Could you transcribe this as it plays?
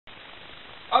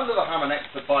Under the hammer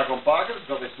next to Bygone Bargain,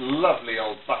 we've got this lovely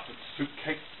old battered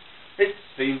suitcase. It's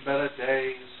seen better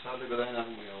days, sadly, but then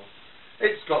haven't we all?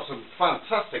 It's got some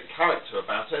fantastic character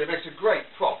about it. It makes a great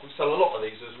prop. We sell a lot of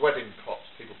these as wedding props.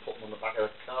 People put them on the back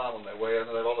of their car on their way on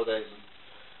their holidays.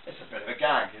 And it's a bit of a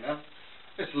gag, you know.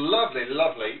 It's lovely,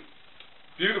 lovely,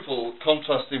 beautiful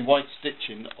contrasting white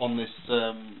stitching on this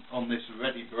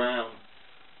reddy brown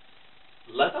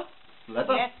leather.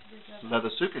 Yes, leather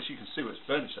suitcase. You can see where it's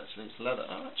burnished actually. It's leather.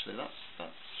 Oh, actually, that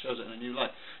shows it in a new light.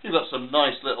 You've got some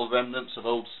nice little remnants of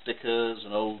old stickers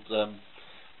and old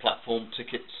platform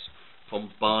tickets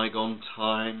from bygone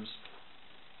times.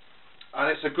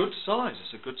 And it's a good size.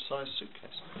 It's a good size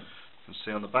suitcase. You can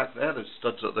see on the back there, the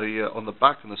studs at the on the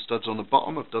back and the studs on the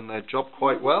bottom have done their job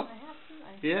quite well.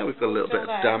 Yeah, we've got a little bit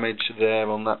of damage there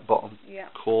on that bottom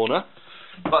corner.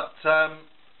 But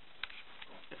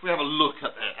if we have a look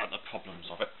at the problems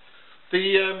of it,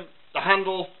 the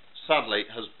handle sadly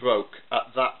has broke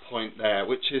at that point there,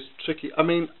 which is tricky. I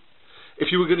mean,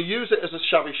 if you were going to use it as a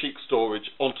shabby chic storage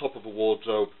on top of a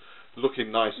wardrobe,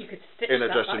 looking nice in a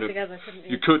dressing room, together, couldn't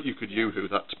you? You could yoo-hoo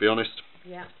that, to be honest.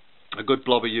 Yeah. A good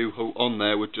blob of yoo-hoo on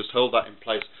there would just hold that in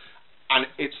place, and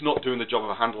it's not doing the job of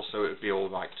a handle, so it would be all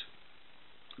right.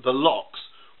 The locks,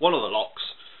 one of the locks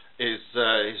is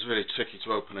really tricky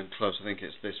to open and close. I think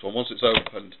it's this one. Once it's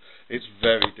opened, it's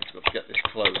very difficult to get this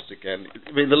closed again.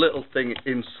 I mean, the little thing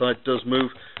inside does move,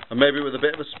 and maybe with a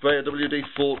bit of a spray of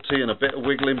WD-40 and a bit of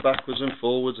wiggling backwards and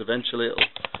forwards, eventually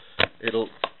it'll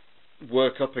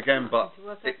work up again, but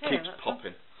it keeps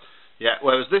popping. Yeah,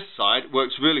 whereas this side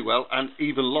works really well and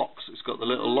even locks. It's got the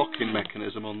little locking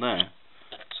mechanism on there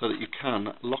so that you can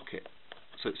lock it,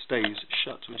 so it stays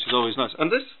shut, which is always nice.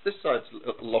 And this side's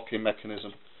locking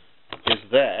mechanism is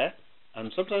there,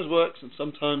 and sometimes works and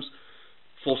sometimes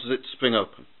forces it to spring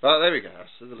open. But there we go, that's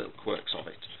the little quirks of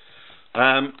it.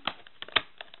 Having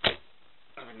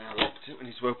now locked it, we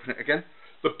need to open it again.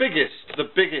 The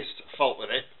biggest fault with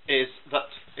it is that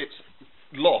it's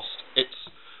lost its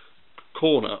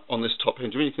corner on this top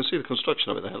hinge. I mean, you can see the construction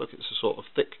of it there. Look, it's a sort of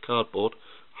thick hardboard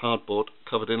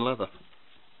covered in leather.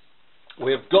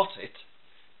 We have got it.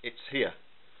 It's here,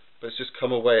 but it's just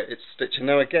come away at its stitching.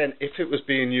 Now again, if it was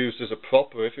being used as a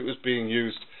prop, or if it was being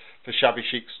used for shabby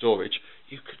chic storage,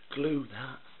 you could glue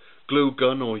that. Glue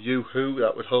gun or yoo-hoo,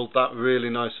 that would hold that really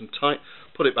nice and tight.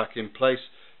 Put it back in place.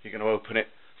 You're going to open it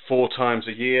 4 times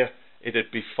a year.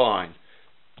 It'd be fine.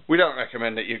 We don't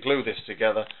recommend that you glue this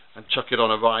together and chuck it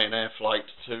on a Ryanair flight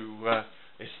to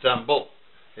Istanbul.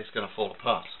 It's going to fall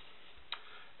apart.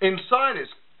 Inside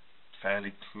it's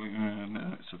fairly clean.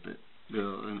 No, it's a bit...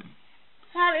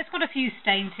 Well, it's got a few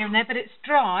stains here and there, but it's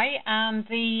dry, and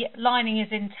the lining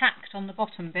is intact on the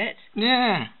bottom bit.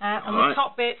 Yeah. On the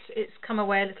top bit, it's come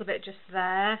away a little bit just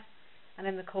there, and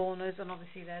in the corners, and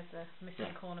obviously there's the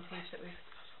missing corner piece that we've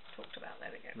talked about.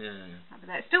 There we go.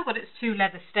 Yeah. It's still got its 2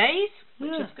 leather stays,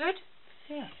 which is good.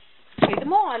 Yeah. See, the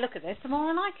more I look at this, the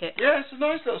more I like it. Yeah, it's a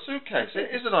nice little suitcase.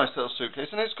 It is a nice little suitcase,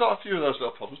 and it's got a few of those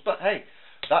little problems. But hey,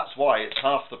 that's why it's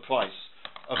half the price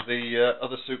of the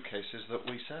other suitcases that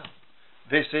we sell.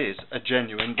 This is a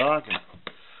genuine bargain.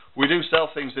 We do sell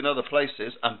things in other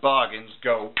places, and bargains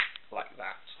go like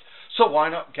that. So why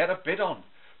not get a bid on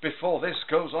before this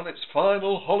goes on its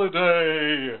final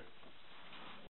holiday?